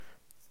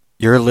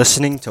You're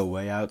listening to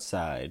Way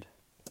Outside.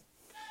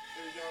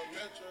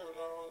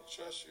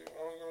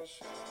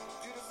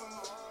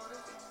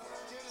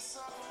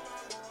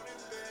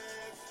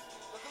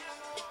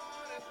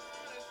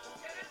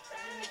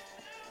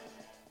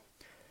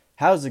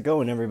 How's it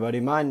going,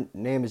 everybody? My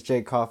name is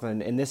Jake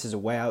Kaufman, and this is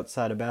Way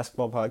Outside, a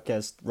basketball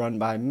podcast run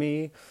by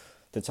me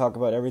to talk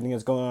about everything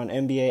that's going on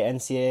in NBA,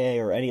 NCAA,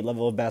 or any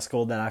level of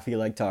basketball that I feel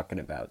like talking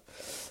about.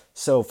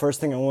 So, first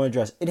thing I want to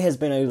address, it has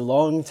been a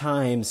long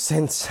time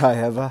since I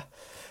have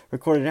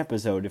recorded an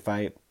episode.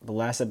 The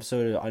last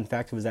episode, in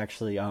fact, was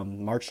actually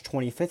March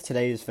 25th.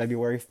 Today is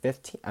February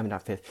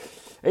 15th.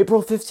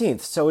 April 15th.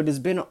 So it has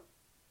been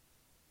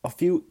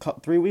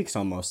 3 weeks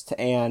almost.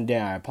 And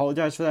I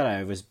apologize for that.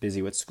 I was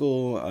busy with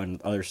school and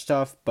other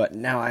stuff. But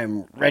now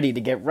I'm ready to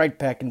get right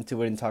back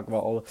into it and talk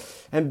about all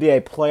the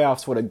NBA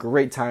playoffs. What a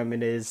great time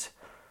it is.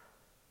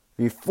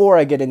 Before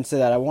I get into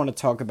that, I want to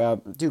talk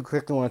about the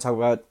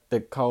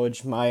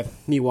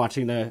me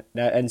watching that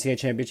NCAA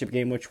championship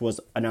game, which was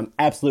an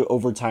absolute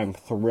overtime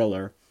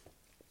thriller.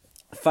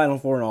 Final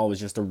Four and all was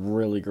just a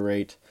really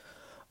great.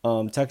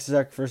 Texas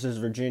Tech versus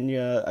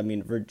Virginia.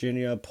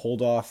 Virginia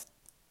pulled off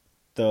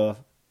the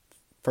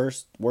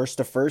worst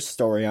to first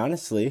story,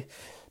 honestly.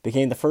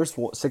 Became the first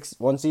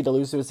 1 seed to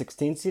lose to a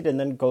 16 seed, and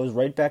then goes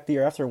right back the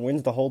year after and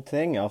wins the whole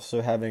thing.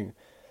 Also having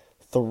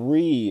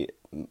 3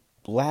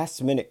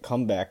 last-minute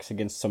comebacks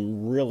against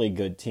some really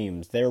good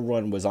teams. Their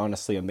run was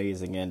honestly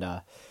amazing. And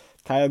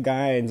Kyle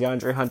Guy and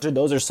DeAndre Hunter,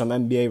 those are some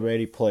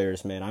NBA-ready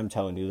players, man. I'm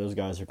telling you, those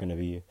guys are going to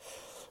be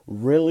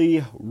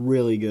really,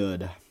 really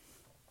good.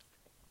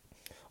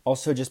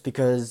 Also, just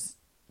because,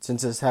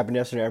 since this happened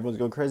yesterday, everyone's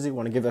going crazy, I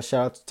want to give a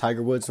shout-out to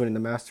Tiger Woods winning the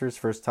Masters'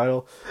 first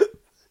title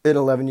in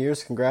 11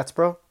 years. Congrats,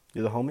 bro.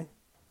 You're the homie.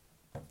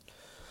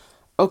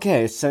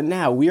 Okay, so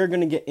now we are going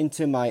to get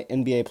into my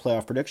NBA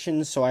playoff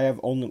predictions. So I have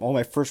all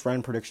my first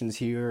round predictions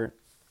here,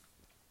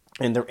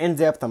 and they're in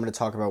depth. I'm going to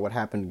talk about what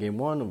happened in Game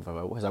 1,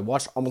 because I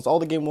watched almost all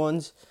the Game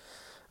 1s.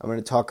 I'm going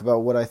to talk about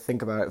what I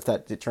think about if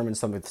that determines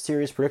something with the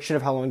series, prediction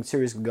of how long the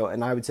series will go,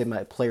 and I would say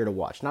my player to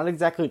watch. Not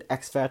exactly an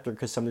X factor,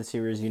 because some of the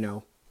series,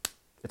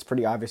 it's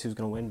pretty obvious who's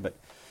going to win, but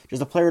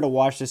just a player to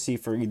watch to see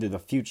for either the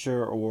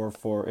future or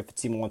for if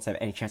it's even wants to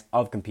have any chance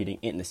of competing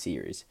in the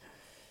series.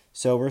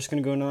 So we're just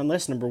going to go on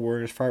list. We're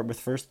going to start with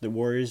first the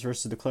Warriors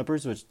versus the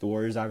Clippers, which the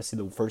Warriors obviously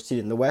the first seed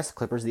in the West,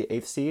 Clippers the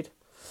 8th seed.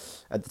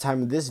 At the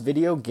time of this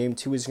video, Game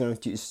 2 is going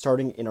to be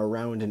starting in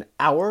around an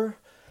hour,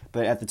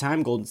 but at the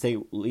time, Golden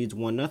State leads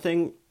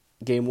 1-0.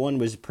 Game 1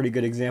 was a pretty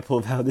good example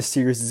of how this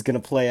series is going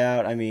to play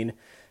out.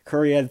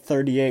 Curry had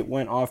 38,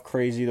 went off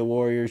crazy. The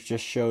Warriors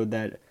just showed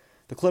that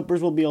the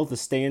Clippers will be able to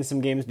stay in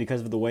some games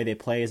because of the way they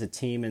play as a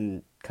team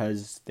and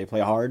because they play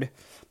hard.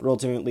 But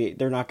ultimately,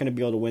 they're not going to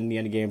be able to win the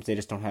end of games. They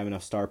just don't have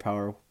enough star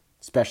power,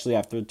 especially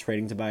after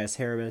trading Tobias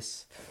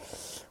Harris,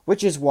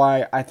 which is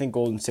why I think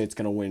Golden State's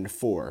going to win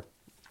 4.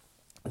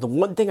 The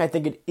one thing I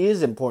think it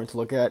is important to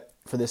look at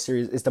for this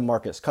series is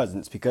DeMarcus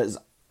Cousins, because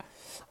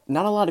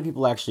not a lot of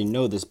people actually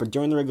know this, but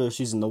during the regular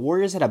season, the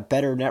Warriors had a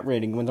better net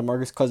rating when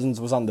DeMarcus Cousins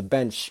was on the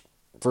bench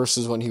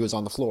versus when he was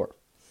on the floor.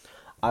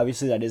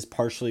 Obviously, that is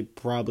partially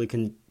probably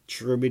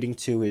contributing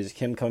to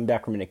him coming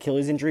back from an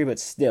Achilles injury, but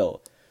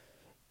still,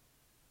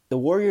 the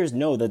Warriors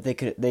know that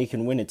they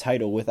can win a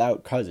title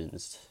without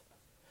Cousins.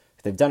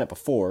 They've done it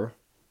before.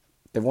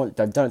 They've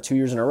done it 2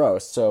 years in a row.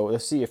 So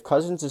let's see if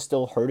Cousins is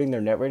still hurting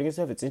their net rating and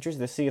stuff. It's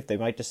interesting to see if they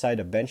might decide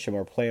to bench him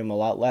or play him a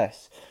lot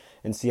less,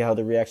 and see how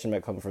the reaction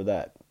might come for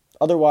that.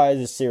 Otherwise,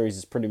 this series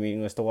is pretty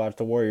meaningless to watch.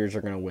 The Warriors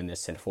are going to win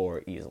this in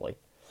 4 easily.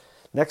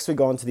 Next, we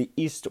go on to the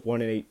East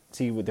 1-8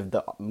 seed with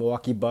the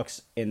Milwaukee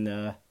Bucks and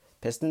the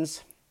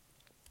Pistons.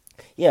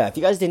 Yeah, if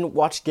you guys didn't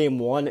watch Game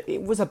 1,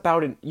 it was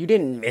you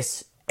didn't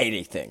miss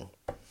anything.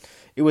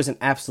 It was an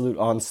absolute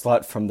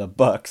onslaught from the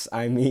Bucks.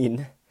 They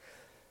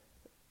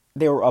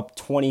were up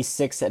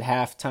 26 at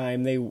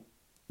halftime.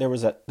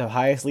 The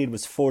highest lead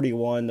was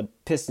 41. The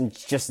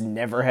Pistons just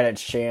never had a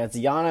chance.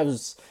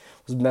 Giannis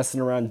was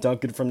messing around,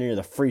 dunking from near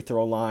the free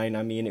throw line.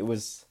 It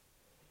was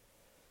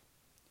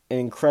an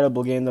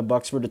incredible game. The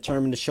Bucks were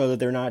determined to show that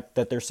their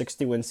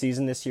 60-win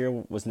season this year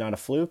was not a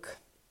fluke,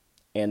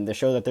 and to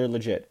show that they're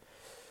legit.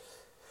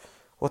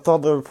 With all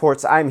the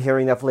reports I'm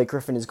hearing that Blake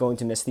Griffin is going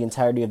to miss the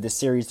entirety of this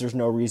series, there's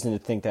no reason to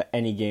think that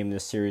any game in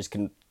this series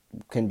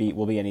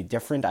will be any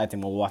different. I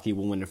think Milwaukee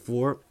will win in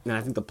 4, and I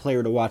think the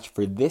player to watch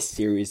for this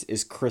series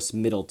is Chris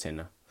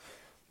Middleton.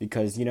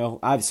 Because,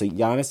 obviously,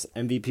 Giannis,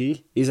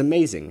 MVP, is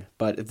amazing.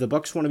 But if the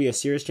Bucks want to be a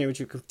serious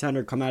championship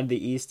contender, come out of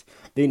the East,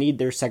 they need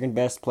their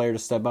second-best player to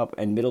step up.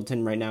 And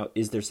Middleton right now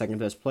is their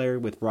second-best player,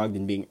 with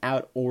Brogdon being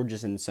out or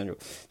just in the center.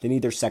 They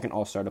need their second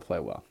all-star to play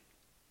well.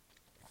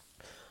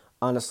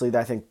 Honestly,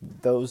 I think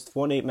those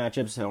 1-8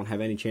 matchups don't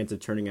have any chance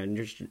of turning out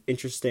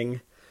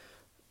interesting.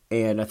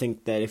 And I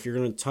think that if you're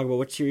going to talk about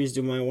which series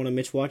do I want to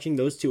miss watching,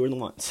 those two are the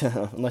ones.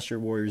 Unless you're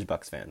a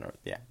Warriors-Bucks fan.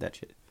 That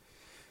shit.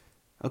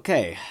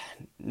 Okay,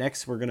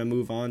 next we're going to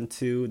move on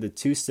to the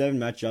 2-7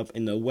 matchup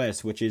in the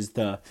West, which is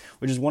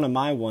one of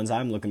my ones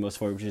I'm looking most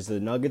for, which is the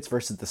Nuggets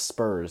versus the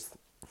Spurs.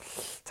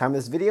 Time of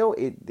this video,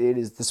 it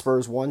is the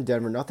Spurs 1,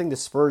 Denver nothing. The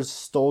Spurs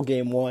stole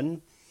game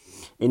 1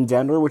 in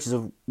Denver, which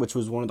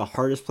was one of the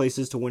hardest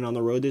places to win on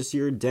the road this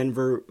year.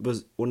 Denver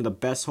was one of the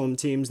best home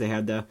teams. They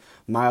had the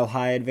mile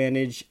high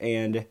advantage,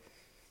 and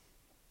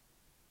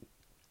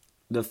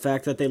the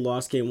fact that they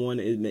lost game 1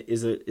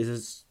 is a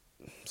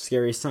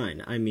scary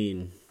sign. I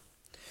mean,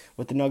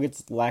 with the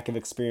Nuggets' lack of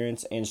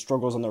experience and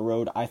struggles on the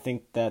road, I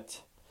think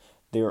that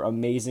their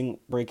amazing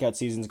breakout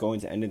season is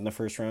going to end in the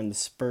first round. The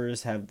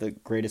Spurs have the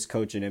greatest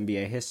coach in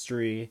NBA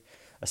history,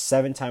 a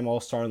 7-time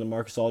All-Star in the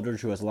Marcus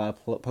Aldridge, who has a lot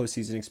of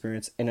postseason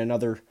experience, and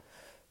another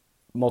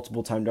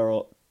multiple-time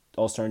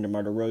All-Star in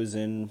DeMar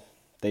DeRozan.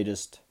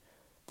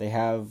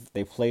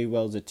 They play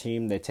well as a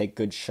team. They take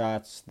good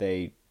shots.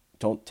 They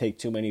don't take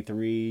too many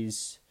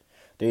threes.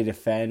 They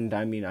defend.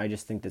 I mean, I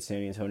just think that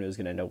San Antonio is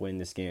going to end up winning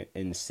this game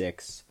in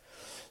 6.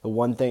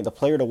 The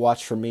player to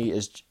watch for me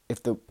is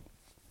if the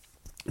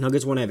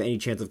Nuggets want to have any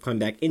chance of coming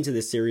back into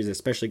this series,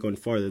 especially going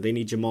farther, they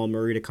need Jamal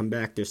Murray to come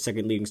back, their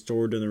second leading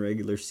scorer during the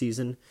regular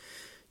season.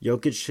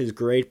 Jokic is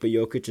great, but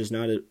Jokic is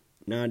not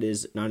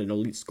an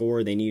elite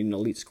scorer. They need an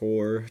elite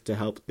scorer to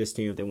help this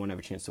team if they want to have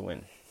a chance to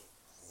win.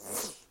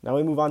 Now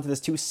we move on to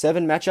this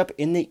 2-7 matchup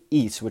in the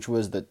East, which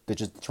was the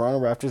Toronto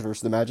Raptors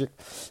versus the Magic.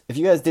 If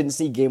you guys didn't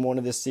see Game 1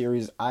 of this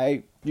series,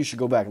 you should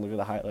go back and look at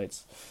the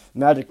highlights.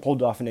 Magic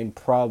pulled off an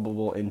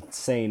improbable,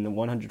 insane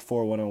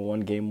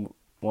 104-101 Game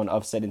 1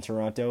 upset in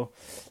Toronto,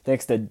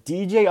 thanks to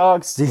DJ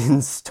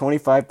Augustin's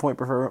 25-point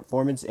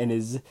performance and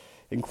his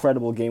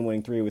incredible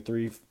game-winning 3 with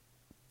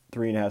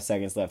 3.5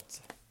 seconds left.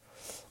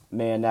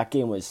 Man, that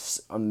game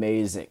was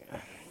amazing.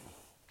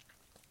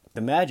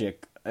 The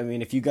Magic, I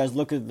mean, if you guys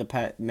look at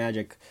the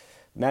Magic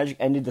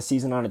ended the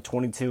season on a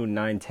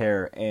 22-9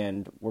 tear,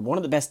 and were one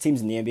of the best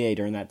teams in the NBA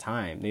during that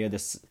time.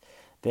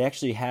 They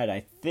actually had,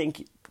 I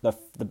think,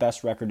 the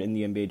best record in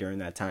the NBA during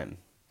that time.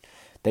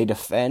 They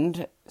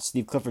defend.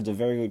 Steve Clifford's a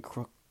very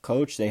good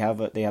coach. They have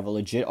a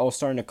legit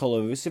all-star,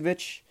 Nikola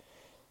Vucevic.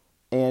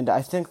 And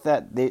I think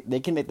that they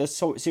can make this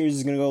series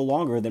is going to go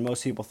longer than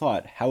most people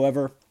thought.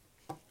 However,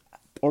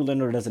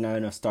 Orlando doesn't have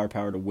enough star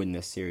power to win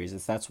this series.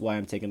 And that's why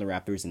I'm taking the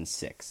Raptors in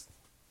 6.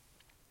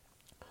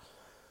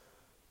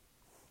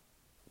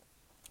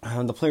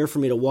 The player for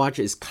me to watch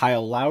is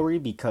Kyle Lowry,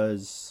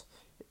 because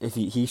if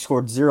he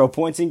scored 0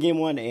 points in Game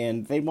 1,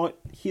 and they won't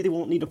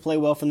need to play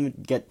well for them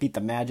to beat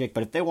the Magic,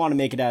 but if they want to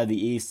make it out of the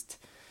East,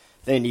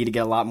 they need to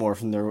get a lot more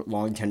from their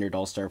long-tenured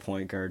all-star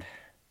point guard.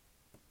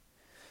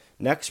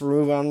 Next, we'll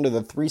move on to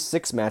the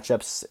 3-6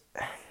 matchups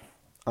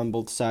on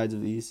both sides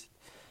of these.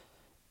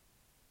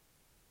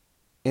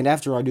 And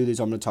after I do these,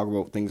 I'm going to talk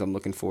about things I'm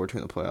looking forward to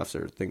in the playoffs,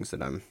 or things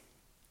that I'm...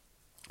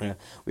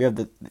 We have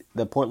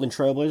the Portland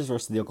Trailblazers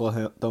versus the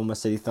Oklahoma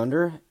City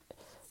Thunder.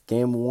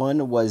 Game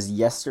 1 was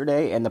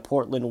yesterday, and the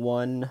Portland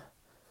won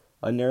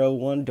a narrow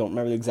one. Don't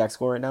remember the exact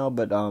score right now,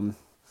 but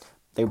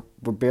they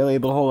were barely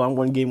able to hold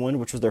on Game 1,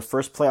 which was their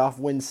first playoff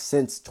win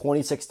since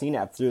 2016,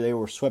 after they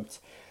were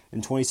swept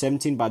in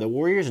 2017 by the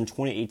Warriors and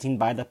 2018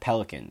 by the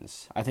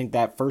Pelicans. I think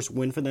that first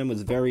win for them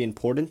was very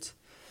important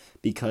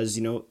because,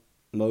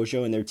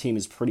 Mojo and their team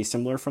is pretty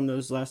similar from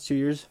those last 2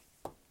 years.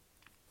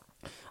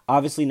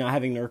 Obviously, not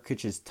having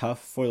Nurkic is tough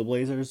for the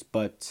Blazers,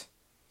 but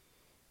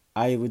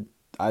I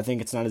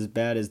think it's not as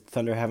bad as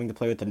Thunder having to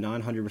play with the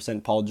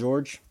non-100% Paul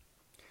George.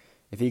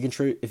 If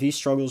he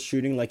struggles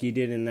shooting like he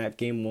did in that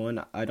Game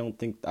 1, I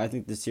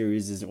think the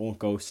series won't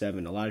go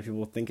 7. A lot of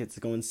people think it's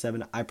going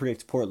 7. I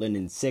predict Portland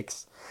in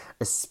 6,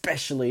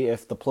 especially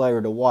if the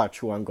player to watch,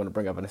 who I'm going to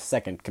bring up in a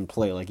second, can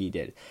play like he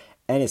did.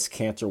 Enes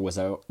Kanter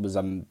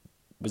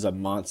was a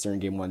monster in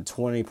Game 1.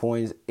 20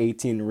 points,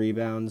 18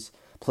 rebounds,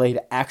 played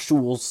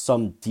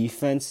some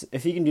defense.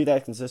 If he can do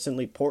that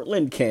consistently,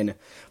 Portland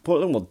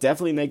will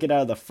definitely make it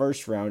out of the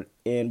first round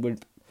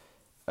and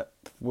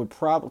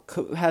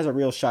has a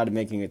real shot at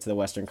making it to the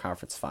Western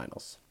Conference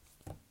Finals.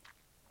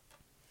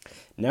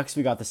 Next,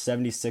 we got the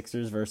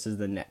 76ers versus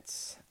the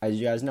Nets. As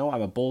you guys know,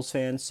 I'm a Bulls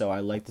fan, so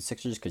I like the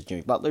Sixers because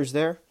Jimmy Butler's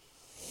there.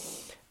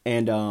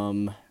 And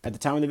at the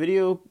time of the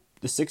video,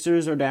 the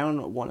Sixers are down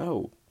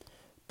 1-0.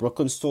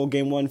 Brooklyn stole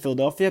Game 1 in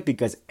Philadelphia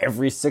because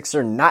every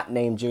Sixer not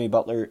named Jimmy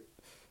Butler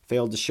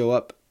failed to show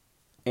up,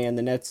 and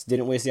the Nets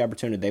didn't waste the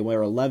opportunity. They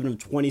were 11 of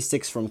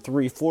 26 from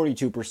 3,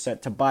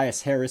 42%.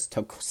 Tobias Harris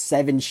took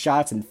 7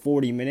 shots in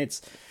 40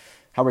 minutes.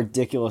 How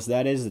ridiculous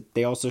that is.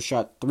 They also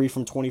shot 3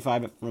 from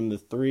 25 from the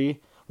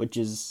 3, which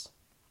is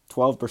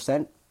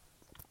 12%.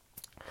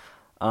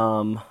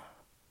 The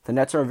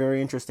Nets are a very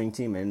interesting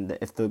team, and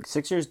if the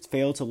Sixers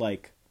fail to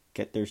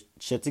get their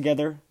shit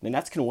together, the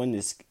Nets can win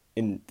this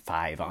in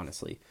 5,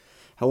 honestly.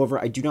 However,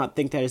 I do not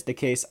think that is the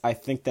case. I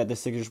think that the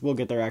Sixers will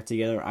get their act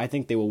together. I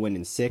think they will win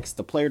in 6.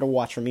 The player to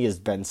watch for me is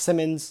Ben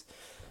Simmons,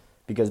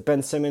 because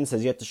Ben Simmons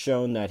has yet to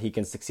show that he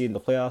can succeed in the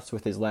playoffs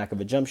with his lack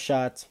of a jump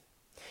shot.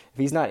 If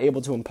he's not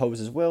able to impose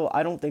his will,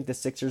 I don't think the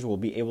Sixers will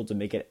be able to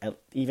make it,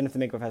 even if they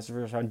make it past the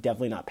first round,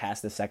 definitely not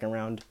past the second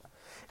round.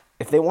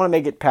 If they want to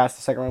make it past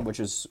the second round, which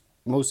is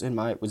most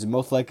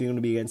likely going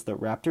to be against the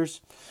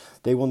Raptors,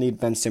 they will need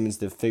Ben Simmons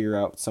to figure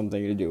out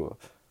something to do.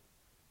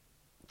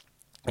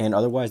 And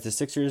otherwise, the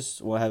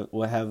Sixers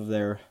will have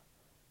their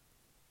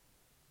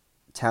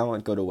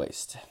talent go to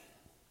waste.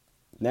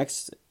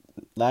 Next,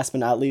 last but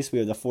not least, we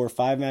have the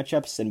 4-5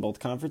 matchups in both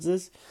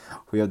conferences.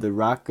 We have the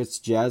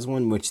Rockets-Jazz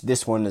one, which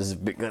this one is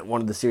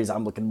one of the series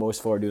I'm looking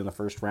most forward to in the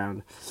first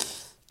round.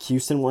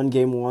 Houston won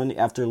Game 1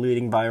 after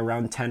leading by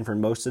around 10 for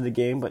most of the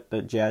game, but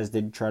the Jazz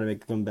did try to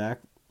make a comeback.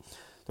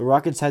 The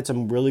Rockets had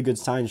some really good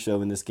signs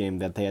show in this game,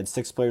 that they had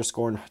 6 players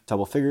scoring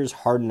double figures.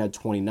 Harden had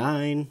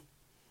 29.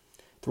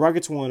 If the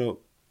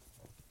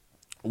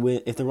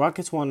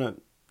Rockets want to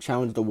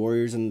challenge the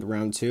Warriors in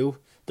round 2,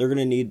 they're going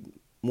to need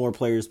more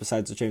players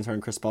besides the James Harden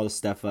and Chris Paul to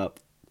step up.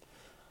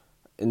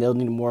 And they'll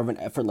need more of an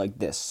effort like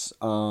this.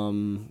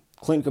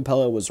 Clint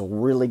Capella was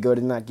really good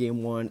in that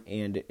Game 1,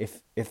 and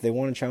if they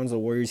want to challenge the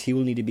Warriors, he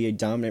will need to be a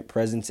dominant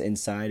presence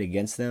inside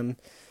against them.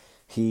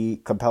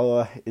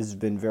 Capella has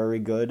been very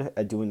good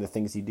at doing the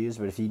things he does,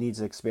 but if he needs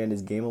to expand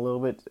his game a little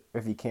bit,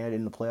 if he can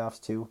in the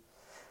playoffs too,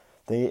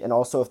 and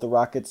also if the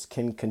Rockets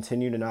can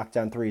continue to knock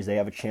down threes, they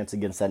have a chance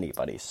against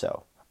anybody.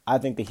 So I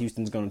think the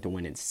Houston's going to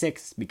win in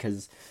 6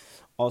 because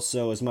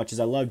also, as much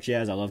as I love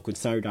Jazz, I love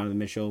Quinn Donovan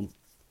Mitchell,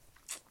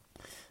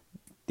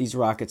 these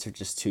Rockets are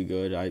just too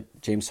good.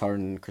 James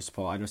Harden and Chris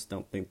Paul, I just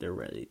don't think they're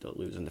ready to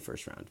lose in the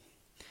first round.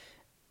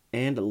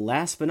 And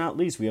last but not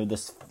least, we have the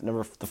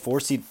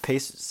 4-seed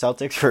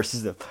Celtics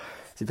versus the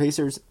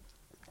Pacers.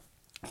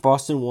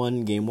 Boston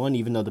won Game 1,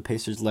 even though the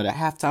Pacers led at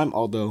halftime.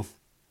 Although,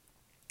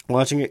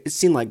 watching it, it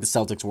seemed like the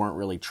Celtics weren't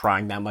really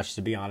trying that much,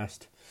 to be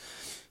honest.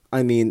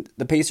 I mean,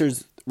 the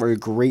Pacers were a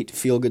great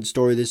feel-good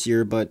story this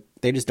year, but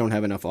they just don't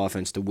have enough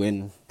offense to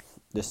win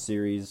this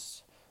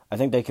series. I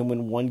think they can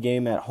win one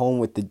game at home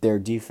with their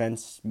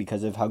defense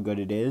because of how good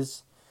it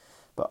is.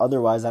 But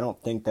otherwise, I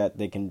don't think that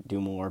they can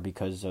do more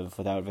because of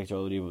without Victor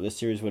Oladipo. This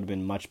series would have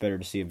been much better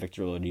to see if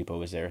Victor Oladipo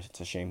was there.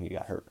 It's a shame he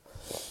got hurt.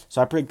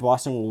 So I predict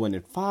Boston will win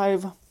in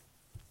 5.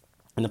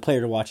 And the player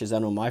to watch is, I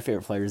know my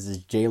favorite players is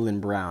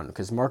Jaylen Brown,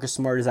 because Marcus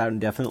Smart is out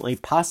indefinitely,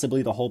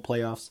 possibly the whole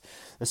playoffs.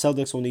 The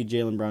Celtics will need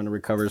Jaylen Brown to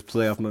recover his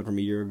playoff mode from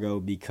a year ago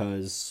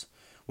because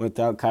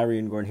without Kyrie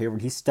and Gordon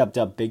Hayward, he stepped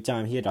up big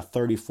time. He had a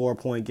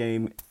 34-point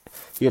game.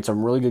 He had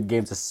some really good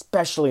games,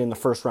 especially in the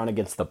first round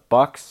against the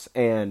Bucks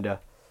and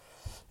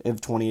of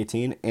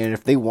 2018, and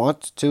if they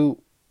want to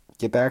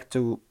get back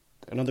to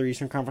another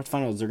Eastern Conference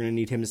Finals, they're going to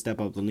need him to step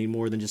up. They'll need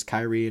more than just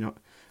Kyrie and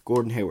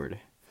Gordon Hayward.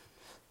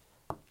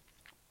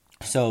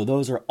 So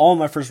those are all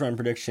my first round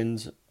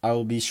predictions. I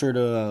will be sure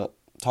to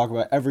talk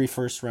about every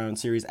first round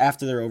series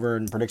after they're over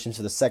and predictions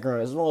for the second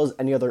round, as well as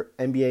any other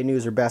NBA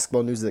news or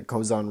basketball news that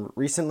goes on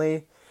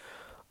recently.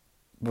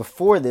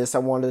 Before this, I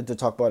wanted to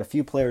talk about a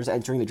few players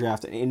entering the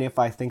draft and if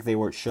I think they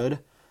should.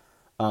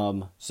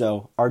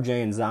 So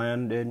RJ and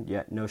Zion did.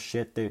 Yeah, no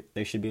shit.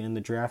 They should be in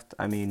the draft.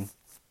 I mean,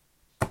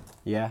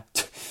 yeah.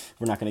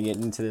 We're not going to get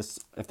into this.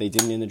 If they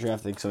didn't in the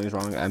draft, I think something's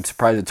wrong. I'm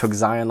surprised it took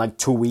Zion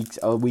like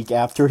a week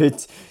after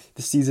the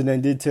season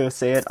ended to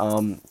say it.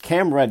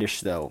 Cam Reddish,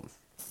 though.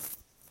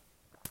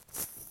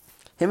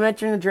 Him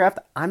entering the draft,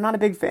 I'm not a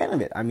big fan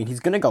of it. I mean,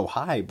 he's going to go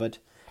high, but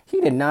he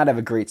did not have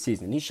a great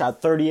season. He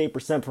shot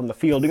 38% from the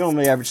field. He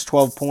only averaged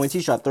 12 points.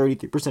 He shot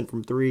 33%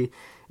 from 3.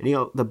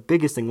 And, the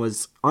biggest thing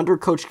was, under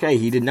Coach K,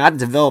 he did not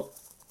develop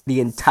the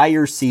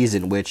entire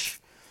season, which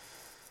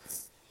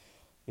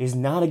is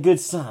not a good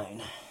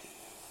sign.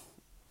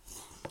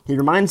 He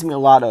reminds me a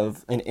lot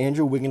of an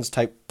Andrew Wiggins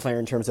type player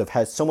in terms of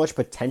has so much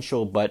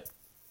potential, but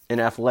in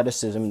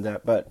athleticism,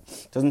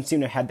 but doesn't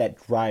seem to have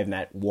that drive and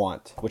that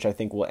want, which I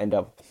think will end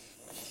up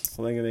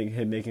making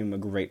him a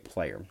great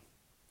player.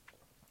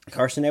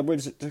 Carson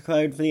Edwards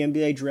declared for the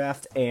NBA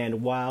draft,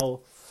 and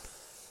while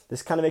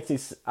this kind of makes me,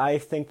 I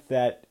think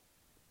that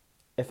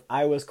if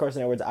I was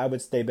Carson Edwards, I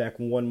would stay back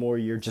one more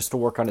year just to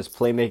work on his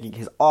playmaking.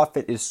 His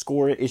offensive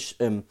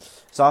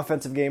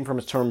game from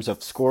his terms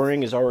of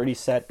scoring is already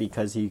set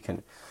because he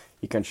can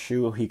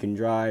shoot, he can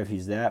drive,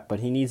 he's that,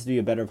 but he needs to be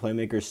a better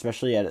playmaker,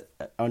 especially at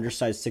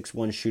undersized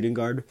 6'1" shooting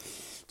guard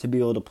to be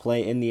able to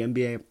play in the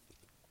NBA.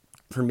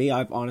 For me,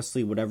 I've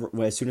honestly,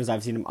 as soon as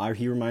I've seen him,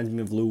 he reminds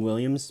me of Lou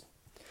Williams.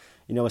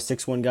 A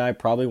 6'1" guy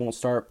probably won't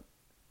start.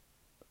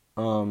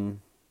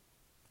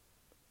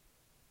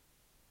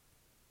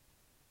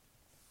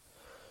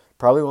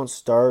 Probably won't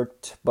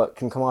start, but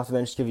can come off the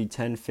bench, give you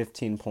 10,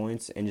 15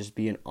 points, and just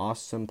be an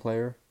awesome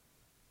player.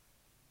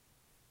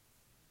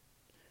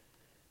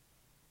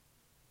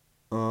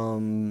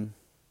 And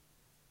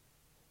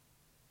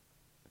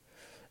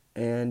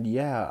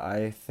yeah,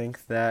 I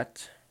think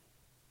that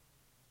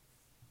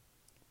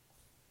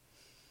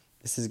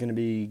this is going to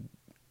be...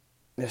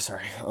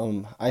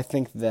 I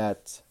think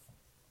that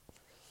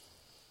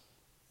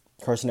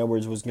Carson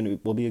Edwards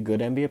will be a good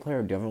NBA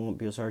player. Definitely won't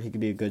be a start. He could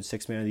be a good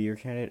 6 Man of the Year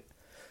candidate.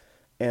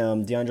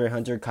 DeAndre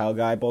Hunter, Kyle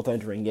Guy, both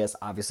entering. Yes,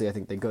 obviously I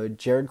think they're good.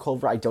 Jared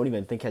Culver, I don't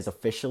even think has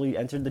officially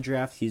entered the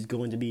draft. He's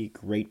going to be a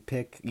great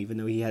pick, even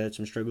though he had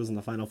some struggles in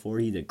the Final Four.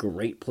 He's a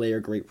great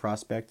player, great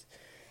prospect.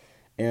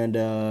 And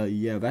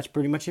yeah, that's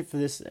pretty much it for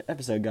this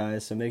episode,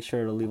 guys. So make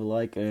sure to leave a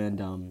like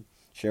and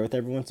share with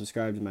everyone.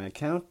 Subscribe to my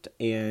account,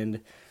 and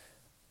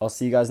I'll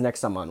see you guys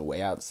next time on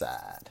Way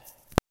Outside.